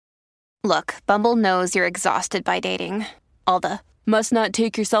Look, Bumble knows you're exhausted by dating. All the must not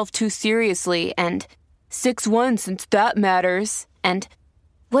take yourself too seriously and 6'1" since that matters. And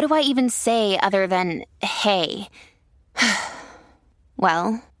what do I even say other than hey?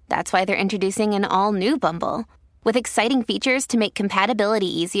 Well, that's why they're introducing an all-new Bumble with exciting features to make compatibility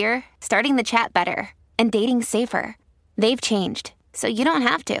easier, starting the chat better, and dating safer. They've changed, so you don't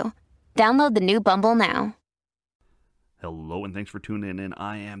have to. Download the new Bumble now. Hello, and thanks for tuning in.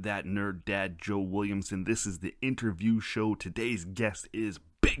 I am that nerd dad, Joe Williamson. This is the interview show. Today's guest is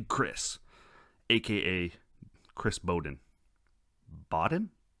Big Chris, a.k.a. Chris Boden.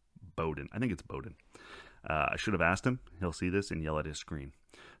 Boden? Boden. I think it's Boden. I should have asked him. He'll see this and yell at his screen.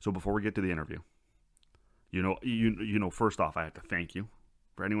 So before we get to the interview, you know, first off, I have to thank you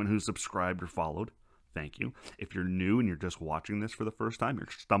for anyone who's subscribed or followed. Thank you. If you're new and you're just watching this for the first time, you're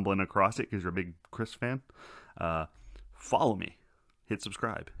stumbling across it because you're a big Chris fan, follow me. Hit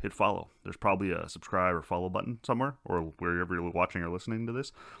subscribe. Hit follow. There's probably a subscribe or follow button somewhere, or wherever you're watching or listening to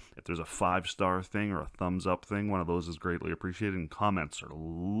this. If there's a 5-star thing or a thumbs up thing, one of those is greatly appreciated. And comments are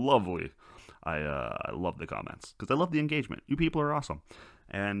lovely. I love the comments because I love the engagement. You people are awesome.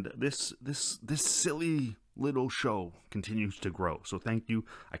 And this silly little show continues to grow. So thank you.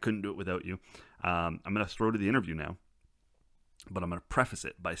 I couldn't do it without you. I'm going to throw to the interview now, but I'm going to preface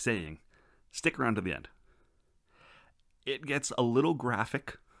it by saying, stick around to the end. It gets a little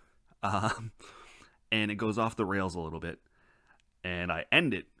graphic, and it goes off the rails a little bit. And I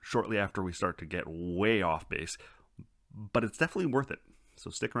end it shortly after we start to get way off base, but it's definitely worth it.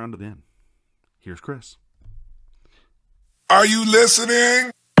 So stick around to the end. Here's Chris. Are you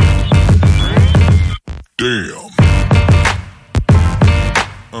listening? Damn.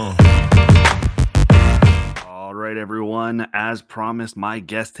 All right, everyone. As promised, my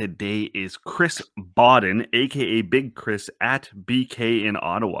guest today is Chris Boden, a.k.a. Big Chris at BK in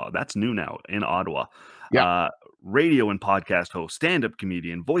Ottawa. That's new now, in Ottawa. Yeah. Radio and podcast host, stand-up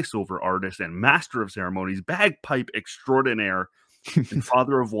comedian, voiceover artist, and master of ceremonies, bagpipe extraordinaire, and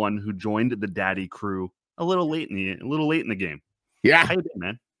father of one who joined the Daddy crew a little late in the game. Yeah. How you doing,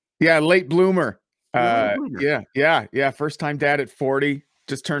 man? Yeah, late bloomer. Late bloomer. Yeah. First time dad at 40.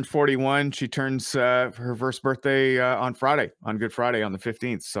 Just turned 41. She turns her first birthday on Good Friday on the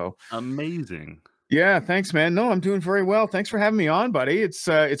 15th. So amazing. Yeah, thanks, man. No, I'm doing very well. Thanks for having me on, buddy.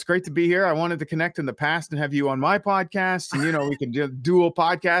 It's great to be here. I wanted to connect in the past and have you on my podcast, and we can do a dual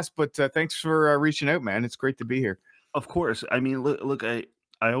podcast. But thanks for reaching out, man. It's great to be here. Of course. I mean, look, I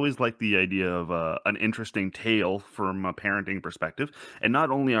always like the idea of an interesting tale from a parenting perspective. And not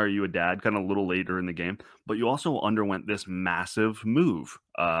only are you a dad, kind of a little later in the game, but you also underwent this massive move.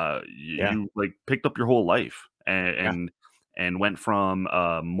 You like picked up your whole life and went from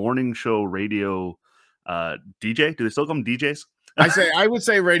morning show radio DJ. Do they still call them DJs? I would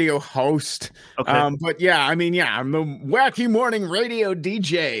say radio host. Okay. But yeah, I mean, yeah, I'm the wacky morning radio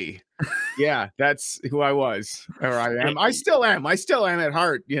DJ. Yeah, that's who I was, or I am. I still am at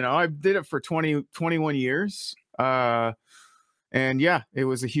heart. I did it for 21 years. And yeah, it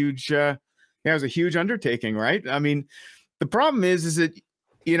was a huge, undertaking, right? I mean, the problem is that,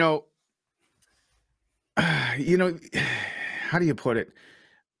 how do you put it?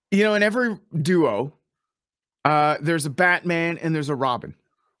 In every duo, there's a Batman and there's a Robin.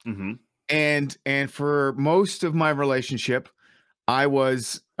 Mm-hmm. And for most of my relationship, I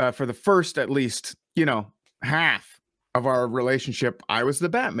was, for the first, at least, half of our relationship, I was the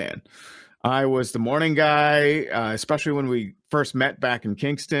Batman. I was the morning guy, especially when we first met back in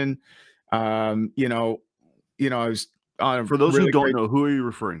Kingston. I was on. For those who don't know, who are you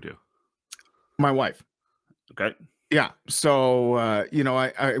referring to? My wife. Okay. Yeah. So,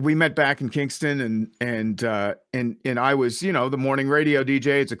 we met back in Kingston and I was, the morning radio DJ.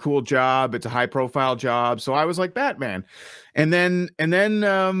 It's a cool job. It's a high profile job. So I was like Batman. And then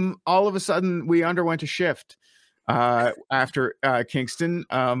all of a sudden we underwent a shift after Kingston,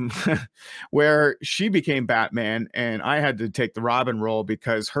 where she became Batman and I had to take the Robin role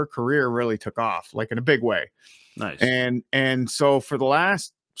because her career really took off, like in a big way. Nice. And so for the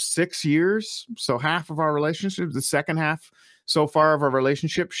last 6 years, so half of our relationship, the second half so far of our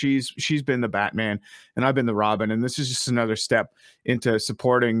relationship, she's been the Batman and I've been the Robin, and this is just another step into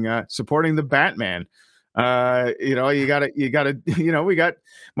supporting the Batman. You gotta we got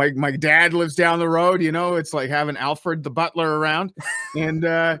my dad lives down the road. It's like having Alfred the butler around, and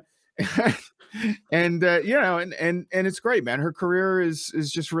and it's great, man. Her career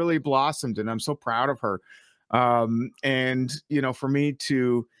is just really blossomed, and I'm so proud of her. And for me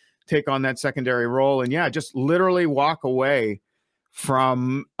to take on that secondary role and just literally walk away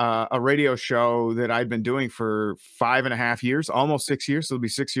from a radio show that I'd been doing for 5.5 years, almost 6 years. So it'll be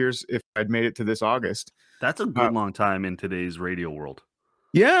 6 years if I'd made it to this August. That's a good long time in today's radio world.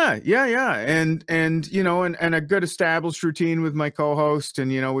 Yeah. And and a good established routine with my co-host.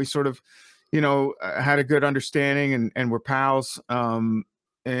 And, we sort of, had a good understanding and we're pals.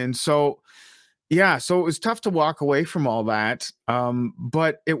 And so, yeah, so it was tough to walk away from all that.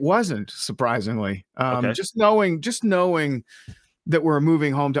 But it wasn't, surprisingly. Okay. Just knowing that we're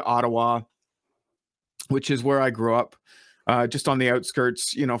moving home to Ottawa, which is where I grew up, just on the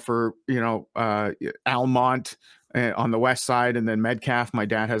outskirts, for, Almont on the west side, and then Metcalfe. My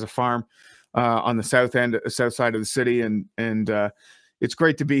dad has a farm on the south side of the city. And it's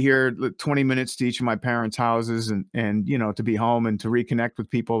great to be here, 20 minutes to each of my parents' houses and to be home and to reconnect with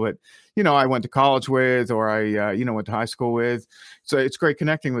people that, I went to college with, or I, went to high school with. So it's great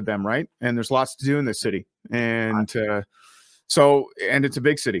connecting with them. Right. And there's lots to do in this city. And and it's a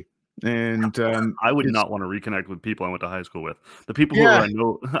big city. And I would not want to reconnect with people I went to high school with. The people who I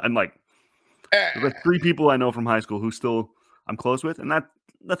know, I'm like, there's 3 people I know from high school who still I'm close with, and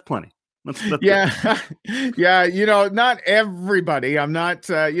that's plenty. That's yeah. Not everybody. I'm not,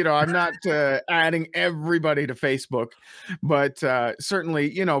 I'm not adding everybody to Facebook, but certainly,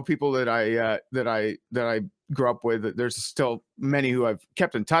 people that I grew up with. There's still many who I've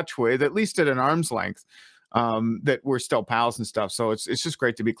kept in touch with, at least at an arm's length, that we're still pals and stuff. So it's just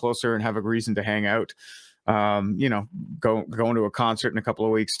great to be closer and have a reason to hang out. Going to a concert in a couple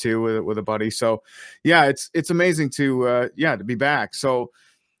of weeks too with a buddy. So yeah, it's amazing to be back. So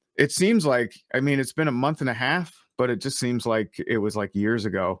it seems like, it's been a month and a half, but it just seems like it was like years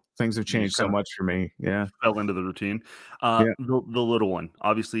ago. Things have changed so much for me. Yeah. Fell into the routine. The little one,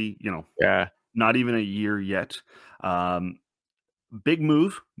 obviously, not even a year yet. Big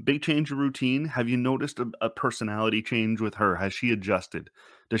move, big change of routine. Have you noticed a personality change with her? Has she adjusted?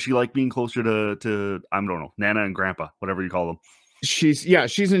 Does she like being closer to I don't know, Nana and Grandpa, whatever you call them? She's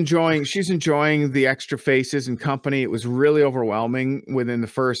enjoying the extra faces and company. It was really overwhelming within the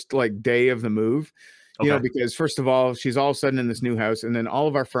first day of the move, because first of all, she's all of a sudden in this new house, and then all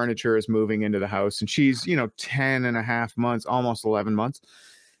of our furniture is moving into the house, and she's 10 and a half months, almost 11 months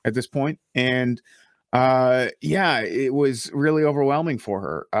at this point. And it was really overwhelming for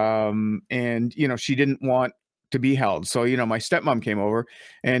her. And she didn't want to be held. So, my stepmom came over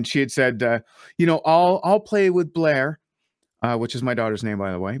and she had said, I'll play with Blair, which is my daughter's name,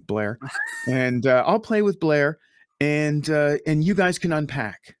 by the way, Blair. And I'll play with Blair and you guys can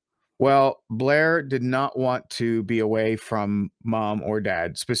unpack. Well, Blair did not want to be away from mom or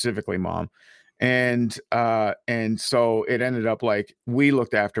dad, specifically mom. And so it ended up like we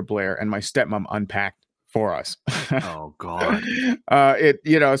looked after Blair and my stepmom unpacked for us. Oh God. So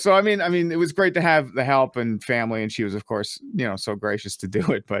it was great to have the help and family, and she was of course, so gracious to do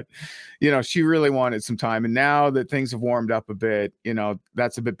it, but she really wanted some time. And now that things have warmed up a bit,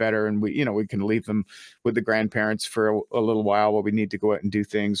 that's a bit better. And we can leave them with the grandparents for a little while while we need to go out and do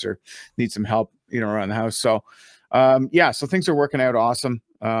things or need some help, around the house. So so things are working out awesome.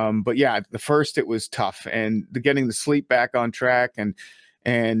 But yeah, the first, it was tough, and getting the sleep back on track and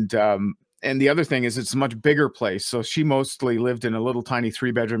the other thing is it's a much bigger place. So she mostly lived in a little tiny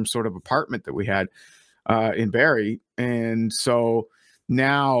 3-bedroom sort of apartment that we had in Barrie. And so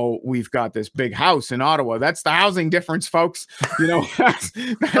now we've got this big house in Ottawa. That's the housing difference, folks. That's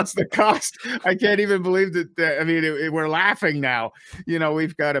the cost. I can't even believe that. We're laughing now.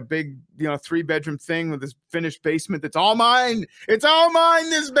 We've got a big, 3-bedroom thing with this finished basement. That's all mine. It's all mine.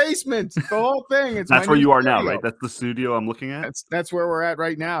 This basement, the whole thing. That's where you are now, right? That's the studio I'm looking at. That's where we're at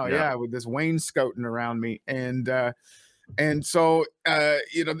right now. Yeah, with this wainscoting around me. And so,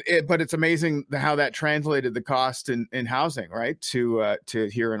 but it's amazing how that translated the cost in housing, right, to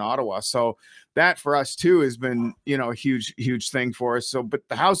here in Ottawa. So that for us too has been, a huge thing for us. So, but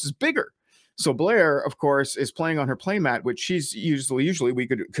the house is bigger. So Blair, of course, is playing on her playmat, which she's usually we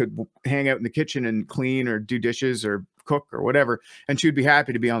could hang out in the kitchen and clean or do dishes or cook or whatever, and she'd be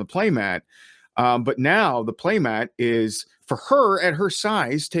happy to be on the playmat. But now the playmat is for her at her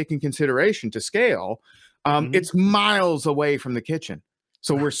size, taking consideration to scale. It's miles away from the kitchen.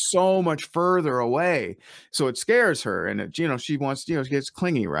 So we're so much further away. So it scares her. And she wants, she gets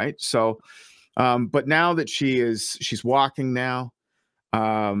clingy. Right. So, but now that she's walking now,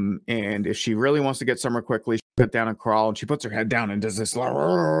 and if she really wants to get somewhere quickly, she put down and crawl, and she puts her head down and does this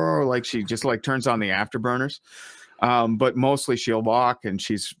like she just turns on the afterburners. But mostly she'll walk, and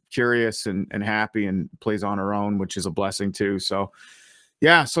she's curious and happy and plays on her own, which is a blessing too. So,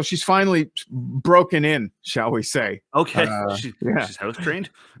 yeah, so she's finally broken in, shall we say. Okay. She's house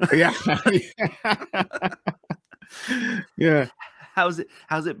trained. Yeah. Yeah. How's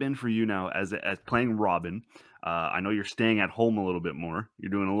it been for you now as playing Robin? I know you're staying at home a little bit more.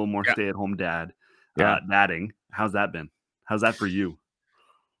 You're doing a little more Yeah. stay-at-home dad, Yeah. dadding. How's that been? How's that for you?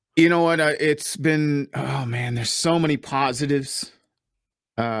 You know what? It's been, oh man, there's so many positives.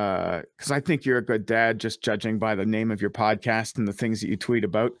 Because I think you're a good dad, just judging by the name of your podcast and the things that you tweet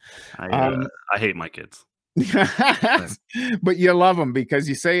about. I hate my kids. But you love them because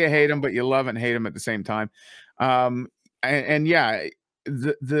you say you hate them, but you love and hate them at the same time. And yeah,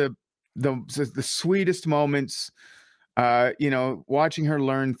 the sweetest moments, watching her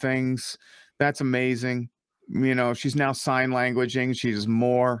learn things, that's amazing. She's now sign languaging. She's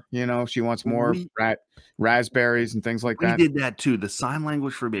more, she wants more raspberries and things like that. We did that too. The sign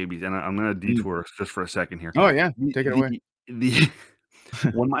language for babies. And I'm going to detour just for a second here. Oh yeah. Take it away.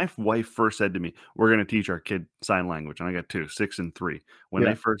 When my wife first said to me, "We're going to teach our kid sign language," and I got 2, 6 and 3. When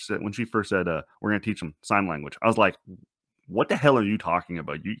she first said, "We're going to teach them sign language," I was like, "What the hell are you talking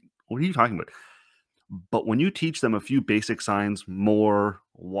about? What are you talking about?" But when you teach them a few basic signs, more,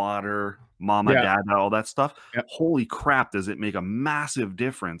 water, mama, dad, all that stuff, holy crap, does it make a massive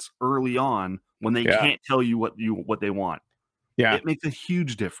difference early on when they can't tell you what they want. Yeah. It makes a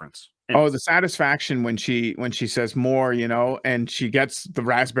huge difference. The satisfaction when she says more, and she gets the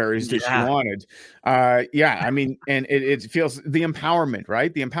raspberries that she wanted. I mean, and it feels the empowerment,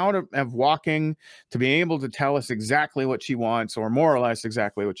 right? The empowerment of walking to be able to tell us exactly what she wants, or more or less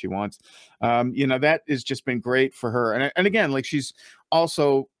exactly what she wants. That has just been great for her. And again, like, she's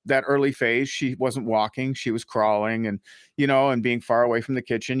also that early phase, she wasn't walking, she was crawling, and and being far away from the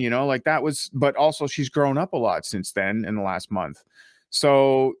kitchen, like that was, but also she's grown up a lot since then in the last month.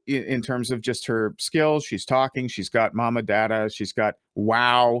 So in terms of just her skills, she's talking, she's got mama dada, she's got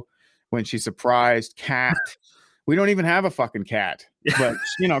wow when she's surprised, cat. We don't even have a fucking cat, but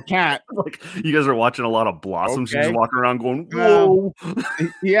cat. Like, you guys are watching a lot of Blossom. Okay. She's just walking around going, whoa.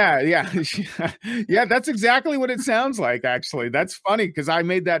 Yeah. That's exactly what it sounds like. Actually, that's funny because I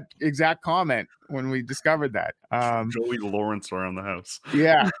made that exact comment when we discovered that. Joey Lawrence around the house.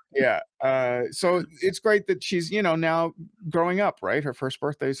 Yeah. So it's great that she's, now growing up, right? Her first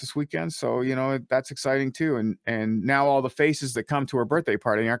birthday is this weekend. So, that's exciting too. And now all the faces that come to her birthday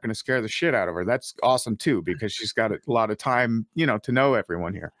party aren't going to scare the shit out of her. That's awesome too, because she's got a lot of time, to know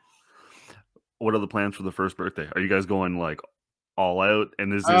everyone here. What are the plans for the first birthday? Are you guys going like all out?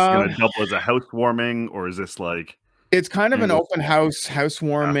 And is this going to double as a housewarming, or is this like... It's kind of an open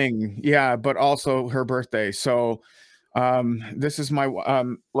housewarming. Yeah. But also her birthday. So this is my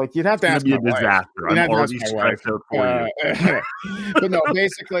like, you'd have to ask my wife. Disaster. I'm already stressed out for you. But no,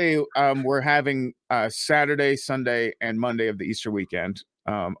 basically we're having Saturday, Sunday, and Monday of the Easter weekend.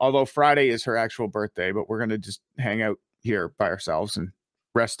 Although Friday is her actual birthday, but we're gonna just hang out here by ourselves and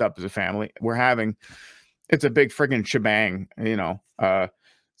rest up as a family. It's a big friggin' shebang,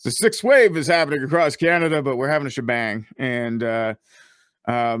 the sixth wave is happening across Canada, but we're having a shebang. And so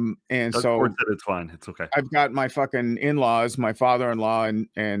it's fine. It's okay. I've got my fucking in-laws, my father-in-law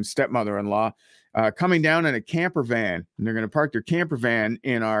and stepmother-in-law, coming down in a camper van, and they're going to park their camper van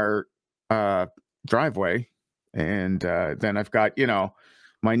in our driveway. And then I've got,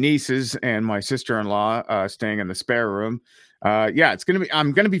 my nieces and my sister-in-law staying in the spare room. I'm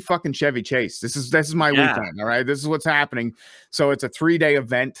gonna be fucking Chevy Chase. This is my weekend. All right, this is what's happening. So it's a 3-day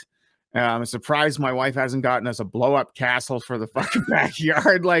event. I'm surprised my wife hasn't gotten us a blow-up castle for the fucking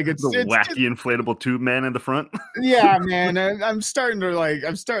backyard. Like, it's wacky inflatable tube man in the front. Yeah, man. I'm starting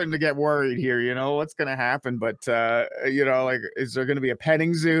to get worried here. What's gonna happen? But is there gonna be a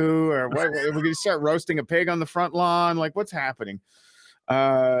petting zoo, or what? We're gonna start roasting a pig on the front lawn? Like, what's happening?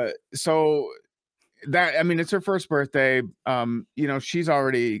 So that, I mean, it's her first birthday. She's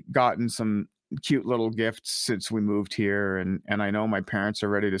already gotten some cute little gifts since we moved here, and I know my parents are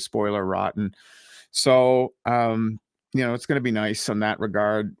ready to spoil her rotten. So it's going to be nice on that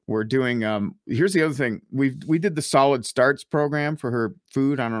regard. We're doing here's the other thing. We did the Solid Starts program for her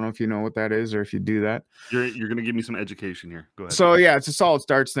food. I don't know if you know what that is, or if you do that. You're going to give me some education here. Go ahead. So yeah, it's a Solid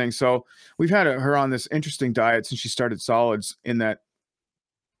Starts thing. So we've had her on this interesting diet since she started solids, in that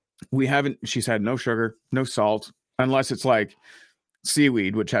she's had no sugar, no salt, unless it's like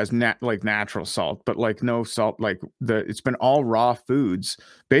seaweed, which has natural salt, but like no salt, it's been all raw foods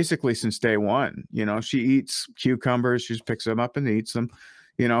basically since day one. She eats cucumbers, she just picks them up and eats them,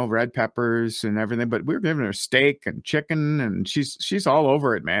 red peppers and everything, but we're giving her steak and chicken, and she's all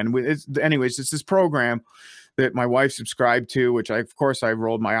over it, man. It's this program that my wife subscribed to, which of course I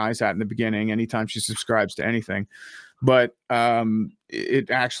rolled my eyes at in the beginning anytime she subscribes to anything. But it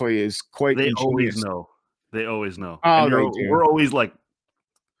actually is quite. They always know. Oh, we're always like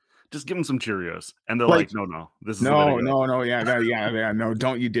just give them some Cheerios. And they're Like, no, this is the way to go. Yeah, no,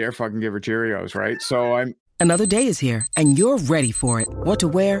 don't you dare fucking give her Cheerios, right? So Another day is here, and you're ready for it. What to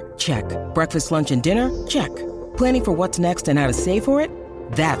wear? Check. Breakfast, lunch, and dinner? Check. Planning for what's next and how to save for it?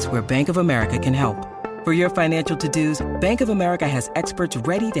 That's where Bank of America can help. For your financial to-dos, Bank of America has experts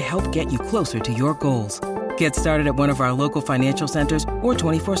ready to help get you closer to your goals. Get started at one of our local financial centers or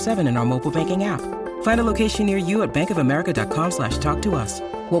 24/7 in our mobile banking app. Find a location near you at bankofamerica.com/talktous.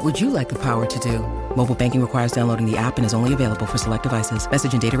 What would you like the power to do? Mobile banking requires downloading the app and is only available for select devices.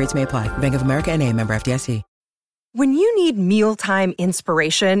 Message and data rates may apply. Bank of America N.A., member FDIC. When you need mealtime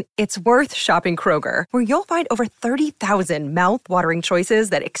inspiration, it's worth shopping Kroger, where you'll find over 30,000 mouth-watering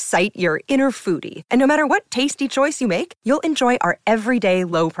choices that excite your inner foodie. And no matter what tasty choice you make, you'll enjoy our everyday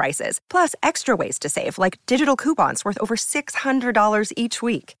low prices, plus extra ways to save, like digital coupons worth over $600 each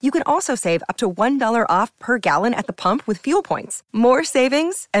week. You can also save up to $1 off per gallon at the pump with fuel points. More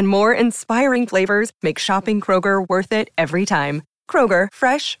savings and more inspiring flavors make shopping Kroger worth it every time. Kroger,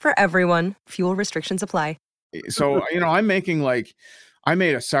 fresh for everyone. Fuel restrictions apply. So, I'm making I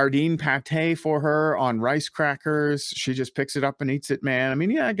made a sardine pate for her on rice crackers. She just picks it up and eats it, man. I mean,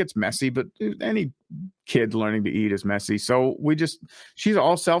 yeah, it gets messy, but any kid learning to eat is messy. So she's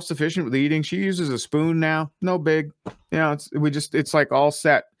all self-sufficient with eating. She uses a spoon now. No big, it's like all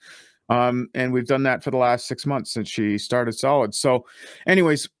set. And we've done that for the last 6 months since she started solid. So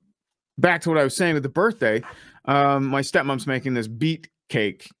anyways, back to what I was saying with the birthday. My stepmom's making this beet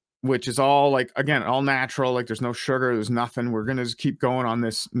cake, which is all all natural. Like there's no sugar, there's nothing. We're going to just keep going on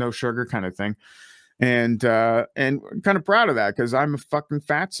this no sugar kind of thing. And kind of proud of that because I'm a fucking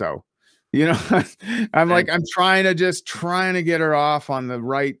fatso. I'm trying to get her off on the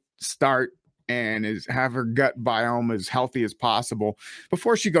right start and have her gut biome as healthy as possible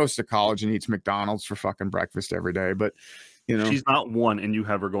before she goes to college and eats McDonald's for fucking breakfast every day. But, she's not one and you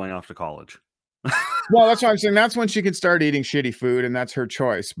have her going off to college. Well, that's what I'm saying. That's when she can start eating shitty food, and that's her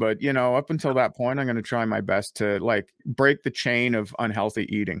choice. But up until that point, I'm going to try my best to break the chain of unhealthy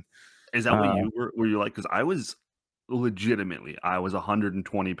eating. Is that what you were you like? Because I was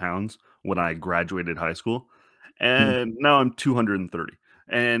 120 pounds when I graduated high school, and now I'm 230.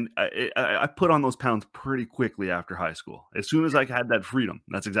 And I put on those pounds pretty quickly after high school. As soon as I had that freedom,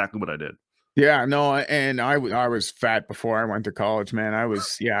 that's exactly what I did. Yeah, no, and I was fat before I went to college, man. I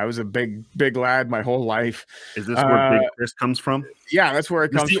was a big lad my whole life. Is this where Big Chris comes from? Yeah, that's where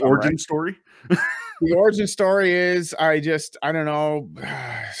it comes from. The origin story? The origin story is I don't know.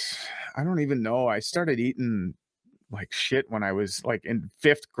 I don't even know. I started eating like shit when I was in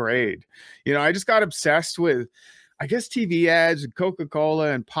 5th grade. I just got obsessed with, I guess, TV ads and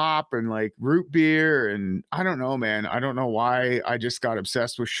Coca-Cola and pop and root beer. And I don't know, man. I don't know why I just got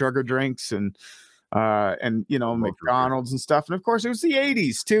obsessed with sugar drinks and McDonald's and stuff. And of course it was the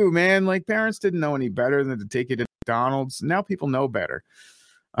 80s too, man. Parents didn't know any better than to take you to McDonald's. Now people know better.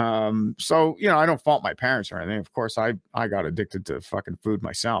 So, I don't fault my parents or anything. Of course I got addicted to fucking food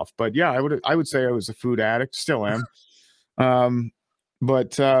myself, but yeah, I would say I was a food addict, still am.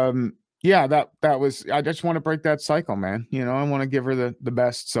 Yeah, that was, I just want to break that cycle, man. I want to give her the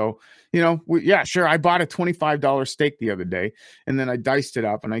best. So, sure. I bought a $25 steak the other day and then I diced it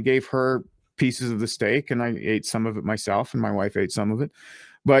up and I gave her pieces of the steak and I ate some of it myself and my wife ate some of it.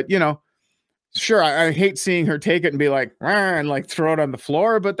 But, sure. I hate seeing her take it and be like, and throw it on the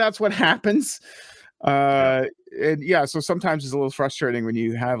floor, but that's what happens. And yeah, so sometimes it's a little frustrating when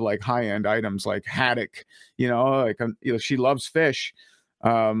you have high-end items like haddock, she loves fish.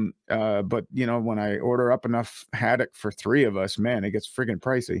 But when I order up enough haddock for 3 of us, man, it gets friggin'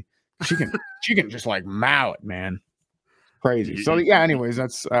 pricey. She can just mow it, man. Crazy. So yeah, anyways,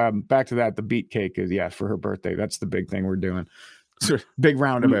 that's back to that. The beet cake is for her birthday. That's the big thing we're doing. So big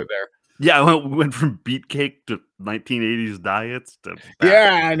roundabout there. Yeah, we went from beet cake to 1980s diets to that.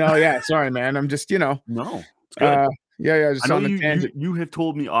 Yeah, I know. Yeah, sorry, man. I'm just no, it's good. Just I on know the tangent. You have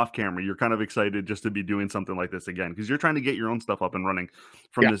told me off camera you're kind of excited just to be doing something like this again because you're trying to get your own stuff up and running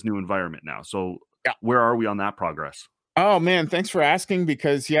from this new environment now. So where are we on that progress? Oh man, thanks for asking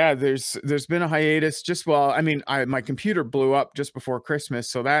because there's been a hiatus. My computer blew up just before Christmas,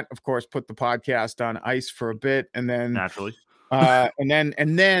 so that of course put the podcast on ice for a bit, and then naturally. And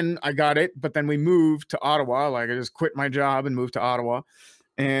then I got it, but then we moved to Ottawa. I just quit my job and moved to Ottawa.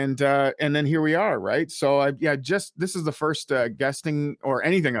 And then here we are, right? So this is the first guesting or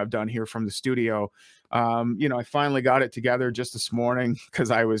anything I've done here from the studio. I finally got it together just this morning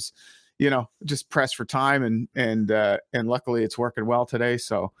because I was, just pressed for time and luckily it's working well today.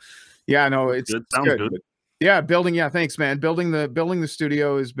 So yeah, no, it's good. Sounds good. Yeah, thanks, man. Building the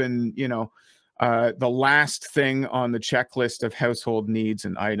studio has been, the last thing on the checklist of household needs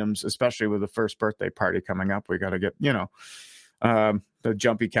and items, especially with the first birthday party coming up. We got to get, the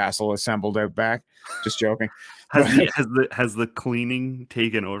Jumpy Castle assembled out back. Just joking. Has the cleaning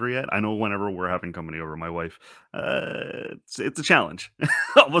taken over yet? I know whenever we're having company over, my wife, it's a challenge.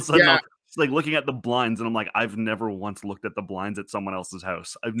 All of a sudden, Yeah. it's like looking at the blinds, and I'm like, I've never once looked at the blinds at someone else's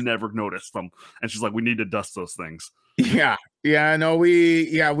house. I've never noticed them, and she's like, we need to dust those things. Yeah. No,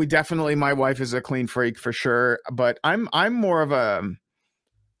 we definitely. My wife is a clean freak for sure, but I'm more of a.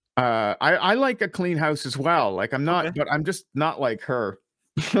 I like a clean house as well. Like I'm not, but I'm just not like her.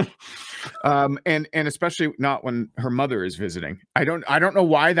 And especially not when her mother is visiting. I don't know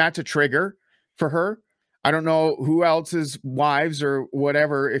why that's a trigger for her. I don't know who else's wives or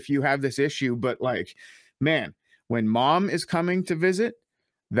whatever if you have this issue, but like, man, when mom is coming to visit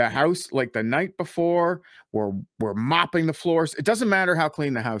the house, like the night before, we're mopping the floors. It doesn't matter how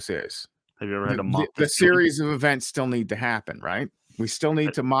clean the house is. Have you ever had to mop The series of events still need to happen, right? We still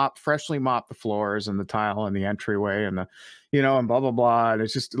need to freshly mop the floors and the tile and the entryway and and blah, blah, blah. And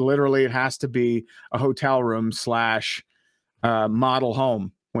it's just literally, it has to be a hotel room / model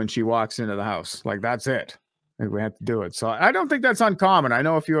home when she walks into the house. Like, that's it. And we have to do it. So I don't think that's uncommon. I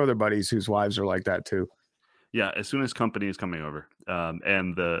know a few other buddies whose wives are like that too. Yeah. As soon as company is coming over,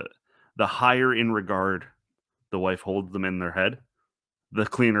 and the higher in regard the wife holds them in their head, the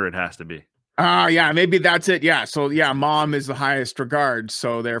cleaner it has to be. Yeah, maybe that's it. Yeah. So yeah, mom is the highest regard.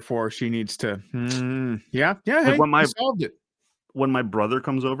 So therefore she needs to, yeah. Hey, when solved it. When my brother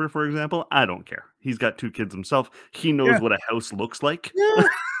comes over, for example, I don't care. He's got 2 kids himself. He knows what a house looks like. Yeah.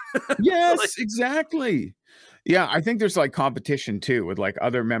 Yes, exactly. Yeah. I think there's like competition too with like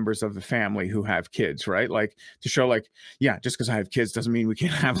other members of the family who have kids, right? Like to show like, yeah, just because I have kids doesn't mean we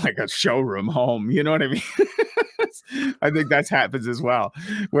can't have like a showroom home. You know what I mean? I think that happens as well,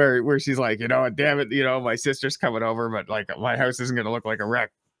 where she's like, damn it, my sister's coming over, but like my house isn't going to look like a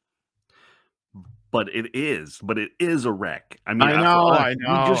wreck. But it is a wreck. I mean, I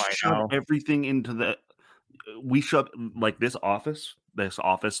know. We just shove everything into we shove like this office /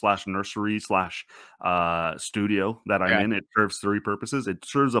 nursery / studio that I'm in. It serves 3 purposes. It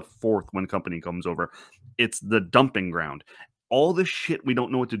serves a 4th when company comes over. It's the dumping ground. All the shit we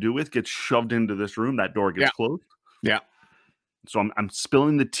don't know what to do with gets shoved into this room. That door gets closed. Yeah. So I'm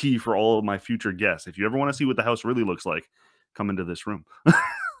spilling the tea for all of my future guests. If you ever want to see what the house really looks like, come into this room.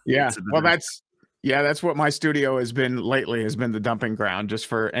 Yeah. Well, that's what my studio has been lately, has been the dumping ground just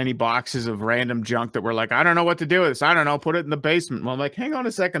for any boxes of random junk that we're like, I don't know what to do with this. I don't know. Put it in the basement. Well, I'm like, hang on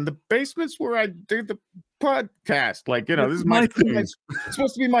a second. The basement's where I do the podcast. Like, this is my thing. It's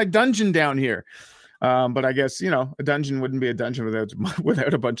supposed to be my dungeon down here. But I guess, a dungeon wouldn't be a dungeon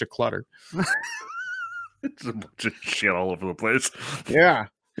without a bunch of clutter. It's a bunch of shit all over the place. Yeah.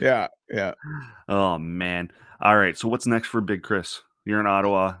 Oh, man. All right. So what's next for Big Chris? You're in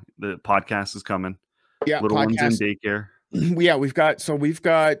Ottawa. The podcast is coming. Yeah. Little one's in daycare. Yeah. We've got for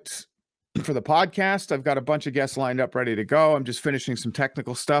the podcast, I've got a bunch of guests lined up ready to go. I'm just finishing some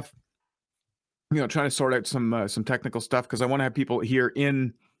technical stuff, trying to sort out some technical stuff because I want to have people here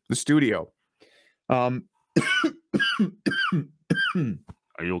in the studio. Are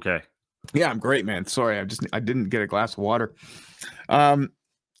you okay? Yeah, I'm great, man. Sorry, I didn't get a glass of water.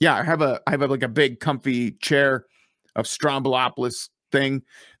 Yeah, I have like a big comfy chair of Strombolopolis thing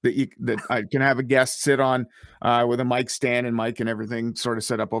that I can have a guest sit on with a mic stand and mic and everything sort of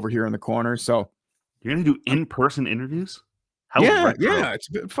set up over here in the corner. So you're gonna do in-person interviews? Yeah, it's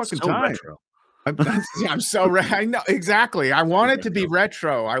a bit fucking time. Retro. I'm so I know exactly. I want it to be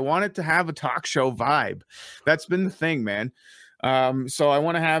retro. I want it to have a talk show vibe. That's been the thing, man. So I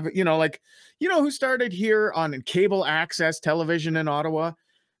want to have, who started here on cable access television in Ottawa?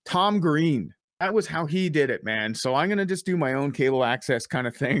 Tom Green. That was how he did it, man. So I'm going to just do my own cable access kind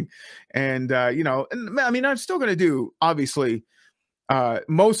of thing. And, I'm still going to do, obviously,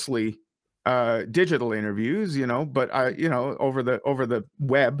 mostly digital interviews, but, over the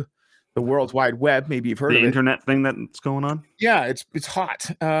web, the World Wide Web. Maybe you've heard of the internet thing that's going on. Yeah, it's hot.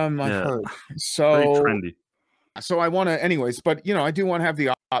 I've heard. So very trendy. So I want to, anyways, but I do want to have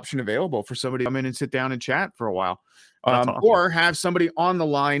the option available for somebody to come in and sit down and chat for a while, awesome. Or have somebody on the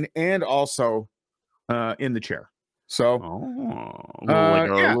line and also in the chair. So, a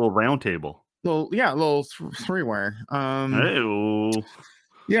little round table. A little three-way.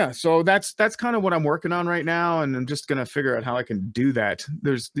 Yeah, so that's kind of what I'm working on right now, and I'm just gonna figure out how I can do that.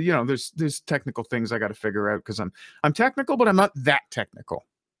 There's technical things I got to figure out because I'm technical, but I'm not that technical.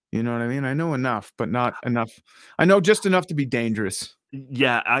 You know what I mean? I know enough, but not enough. I know just enough to be dangerous.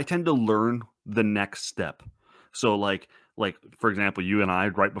 Yeah, I tend to learn the next step. So like like, for example, you and I,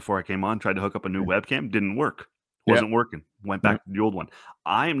 right before I came on, tried to hook up a new webcam. Didn't work. Wasn't working. Went back to the old one.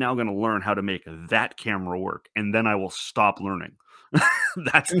 I am now going to learn how to make that camera work, and then I will stop learning.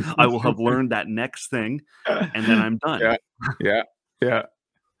 I will have learned that next thing, and then I'm done. Yeah.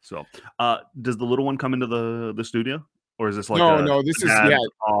 So, does the little one come into the studio, or is this like no? This is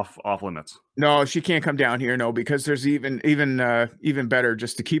off limits? No, she can't come down here. No, because there's even better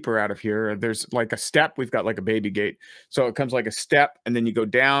just to keep her out of here. There's like a step. We've got like a baby gate, so it comes like a step, and then you go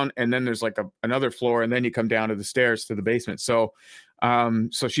down, and then there's like another floor, and then you come down to the stairs to the basement. So,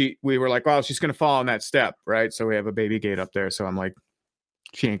 we were like, well, she's gonna fall on that step, right? So we have a baby gate up there. So I'm like,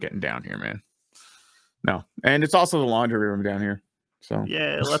 she ain't getting down here, man. No, and it's also the laundry room down here. So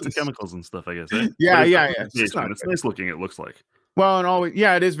yeah, lots of chemicals and stuff, I guess. Eh? Yeah. It's nice looking. It looks like. Well, and always,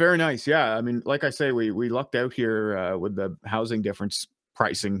 it is very nice. Yeah, I mean, like I say, we lucked out here with the housing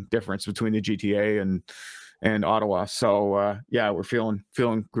pricing difference between the GTA and Ottawa. So we're feeling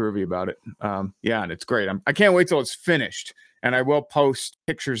groovy about it. And it's great. I can't wait till it's finished, and I will post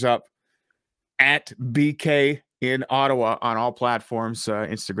pictures up at BK in Ottawa on all platforms,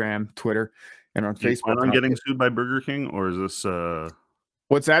 Instagram, Twitter, and on Facebook. Do you plan on getting sued by Burger King, or is this?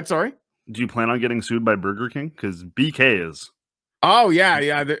 What's that? Sorry. Do you plan on getting sued by Burger King? Because BK is. Oh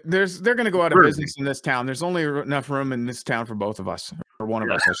yeah. They're going to go out of business in this town. There's only enough room in this town for both of us, or one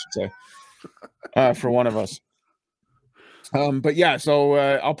of us, I should say, for one of us. But yeah, so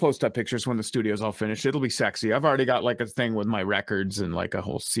I'll post up pictures when the studio's all finished. It'll be sexy. I've already got like a thing with my records and like a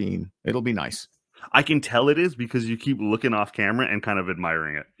whole scene. It'll be nice. I can tell it is because you keep looking off camera and kind of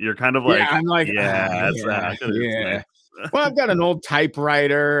admiring it. You're kind of like, I'm like, that's that. Yeah. Well, I've got an old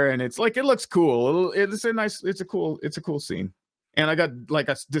typewriter, and it's like, it looks cool. It's a cool scene. And I got like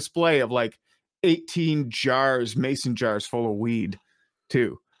a display of like 18 mason jars full of weed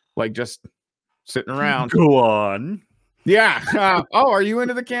too, like just sitting around. Go on. Yeah. Are you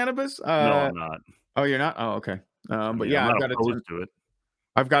into the cannabis? No, I'm not. Oh, you're not? Oh, okay. But I've got to it.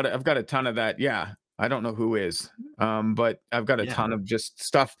 I've got a ton of that. Yeah. I don't know who is. But I've got a ton of just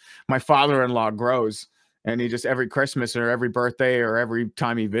stuff my father-in-law grows, and he just every Christmas or every birthday or every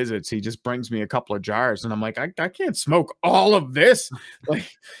time he visits, he just brings me a couple of jars, and I'm like, I can't smoke all of this. Like,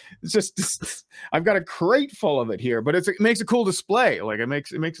 it's just I've got a crate full of it here, but it makes a cool display. Like it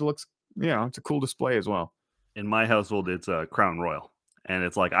makes it looks, it's a cool display as well. In my household, it's a Crown Royal, and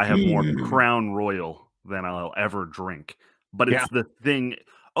it's like I have more Crown Royal than I'll ever drink. But it's the thing.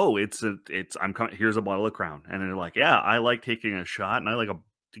 Oh, here's a bottle of Crown, and they're like, yeah, I like taking a shot, and I like a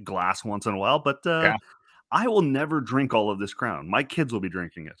glass once in a while, but I will never drink all of this Crown. My kids will be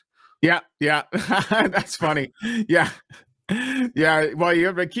drinking it. Yeah, that's funny. Yeah. Well, you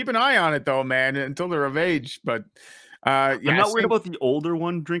have to keep an eye on it though, man, until they're of age. But I'm not worried about the older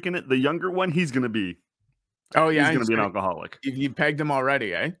one drinking it. The younger one, he's gonna be. Oh yeah, he's gonna be an alcoholic. You pegged him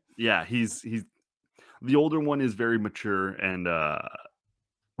already, eh? Yeah, he's. The older one is very mature, and a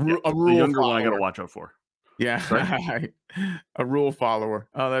rule the younger follower. One I got to watch out for. Yeah, a rule follower.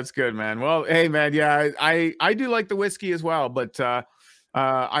 Oh, that's good, man. Well, hey, man, yeah, I do like the whiskey as well, but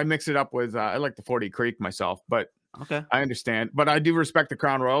I mix it up with I like the 40 Creek myself, but okay, I understand. But I do respect the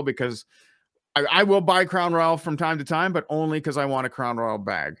Crown Royal because I will buy Crown Royal from time to time, but only because I want a Crown Royal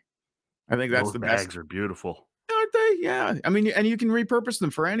bag. I think that's the best. Bags are beautiful, aren't they? Yeah, I mean, and you can repurpose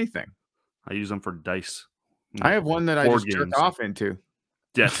them for anything. I use them for dice. I have one that I just jerk off into.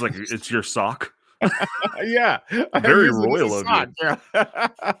 Yeah, it's like it's your sock. Yeah, very royal of you. Yeah.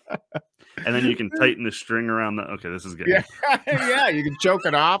 And then you can tighten the string around the. Okay, this is good. Yeah, you can choke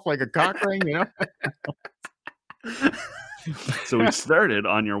it off like a cock ring, So we started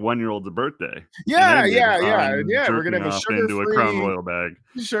on your 1-year-old's birthday. Yeah. We're gonna have a sugar-free into a Crown Royal bag,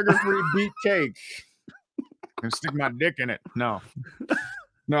 sugar-free beet cake. I'm gonna stick my dick in it. No,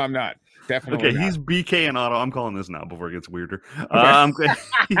 I'm not. Definitely. Okay, not. He's BK in Ottawa. I'm calling this now before it gets weirder. Okay.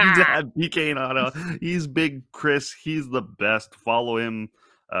 He's at BK in Ottawa. He's Big Chris. He's the best. Follow him.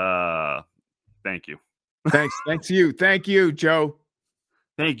 Thank you. Thanks you. Thank you, Joe.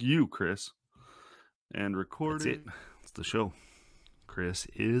 Thank you, Chris. And record it. It's the show. Chris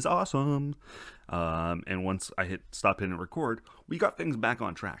is awesome. And once I hit stop hitting record, we got things back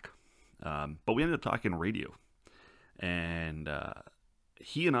on track. But we ended up talking radio. And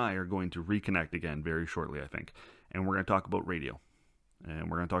he and I are going to reconnect again very shortly, I think. And we're going to talk about radio.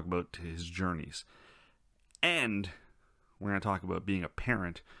 And we're going to talk about his journeys. And we're going to talk about being a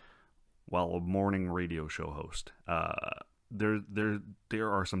parent while a morning radio show host. There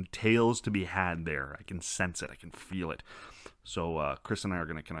are some tales to be had there. I can sense it. I can feel it. So Chris and I are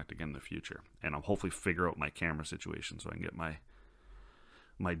going to connect again in the future. And I'll hopefully figure out my camera situation so I can get my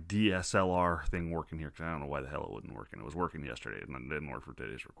my DSLR thing working here, because I don't know why the hell it wasn't working. It was working yesterday, and it didn't work for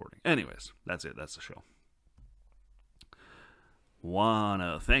today's recording. Anyways, that's it. That's the show.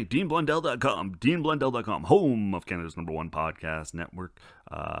 Wanna thank DeanBlundell.com. DeanBlundell.com, home of Canada's #1 podcast network.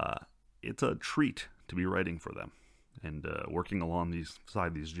 It's a treat to be writing for them and working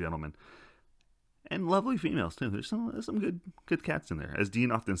alongside these gentlemen. And lovely females, too. There's some good cats in there. As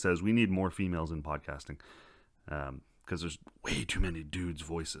Dean often says, we need more females in podcasting. Because there's way too many dudes'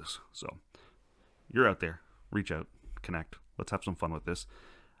 voices. So, you're out there. Reach out. Connect. Let's have some fun with this.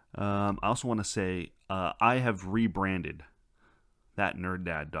 I also want to say, I have rebranded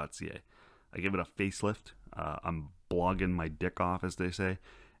thatnerddad.ca. I give it a facelift. I'm blogging my dick off, as they say.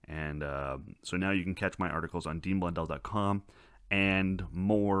 And so now you can catch my articles on DeanBlundell.com and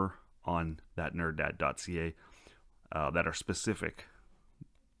more on thatnerddad.ca that are specific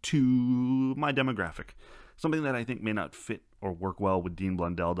to my demographic. Something that I think may not fit or work well with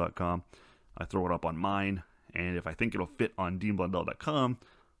DeanBlundell.com, I throw it up on mine. And if I think it'll fit on DeanBlundell.com,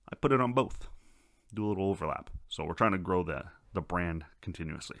 I put it on both. Do a little overlap. So we're trying to grow the brand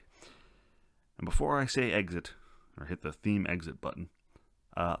continuously. And before I say exit, or hit the theme exit button,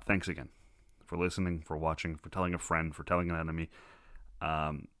 thanks again for listening, for watching, for telling a friend, for telling an enemy.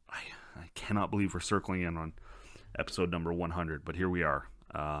 I cannot believe we're circling in on episode number 100, but here we are.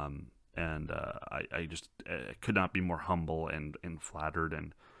 And I just could not be more humble and flattered,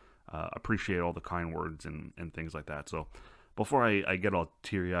 and appreciate all the kind words and things like that. So before I get all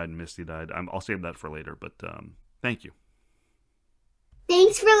teary-eyed and misty-eyed, I'll save that for later, but thank you.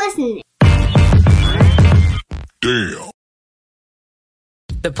 Thanks for listening. Damn.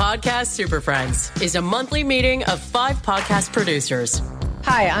 The Podcast Super Friends is a monthly meeting of 5 podcast producers.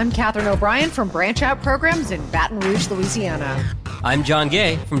 Hi, I'm Catherine O'Brien from Branch Out Programs in Baton Rouge, Louisiana. I'm John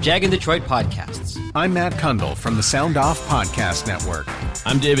Gay from Jag and Detroit Podcasts. I'm Matt Kundle from the Sound Off Podcast Network.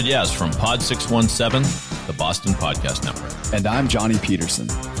 I'm David Yaz from Pod 617, the Boston Podcast Network. And I'm Johnny Peterson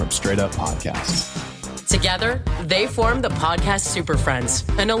from Straight Up Podcasts. Together, they form the Podcast Super Friends,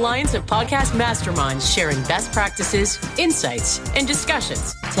 an alliance of podcast masterminds sharing best practices, insights, and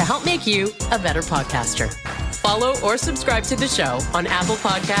discussions to help make you a better podcaster. Follow or subscribe to the show on Apple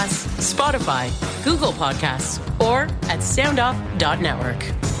Podcasts, Spotify, Google Podcasts, or at soundoff.network.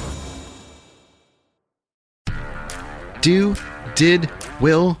 Do, Did,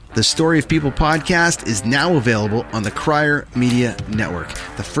 Will, the Story of People podcast is now available on the Crier Media Network.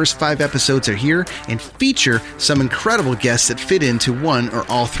 The first 5 episodes are here and feature some incredible guests that fit into one or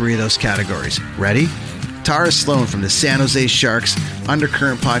all 3 of those categories. Ready? Tara Sloan from the San Jose Sharks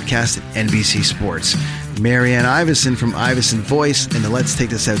Undercurrent podcast at NBC Sports. Marianne Iveson from Iveson Voice and the Let's Take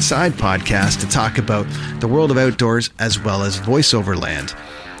This Outside podcast to talk about the world of outdoors as well as voiceover land.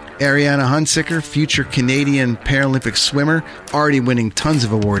 Ariana Hunsicker, future Canadian Paralympic swimmer, already winning tons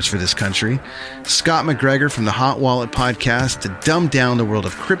of awards for this country. Scott McGregor from the Hot Wallet podcast to dumb down the world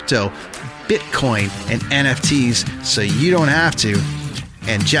of crypto, Bitcoin, and NFTs so you don't have to.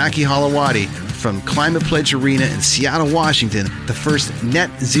 And Jackie Holowati from Climate Pledge Arena in Seattle, Washington, the first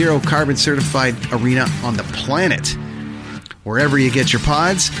net zero carbon certified arena on the planet. Wherever you get your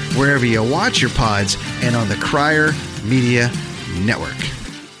pods, wherever you watch your pods, and on the Crier Media Network.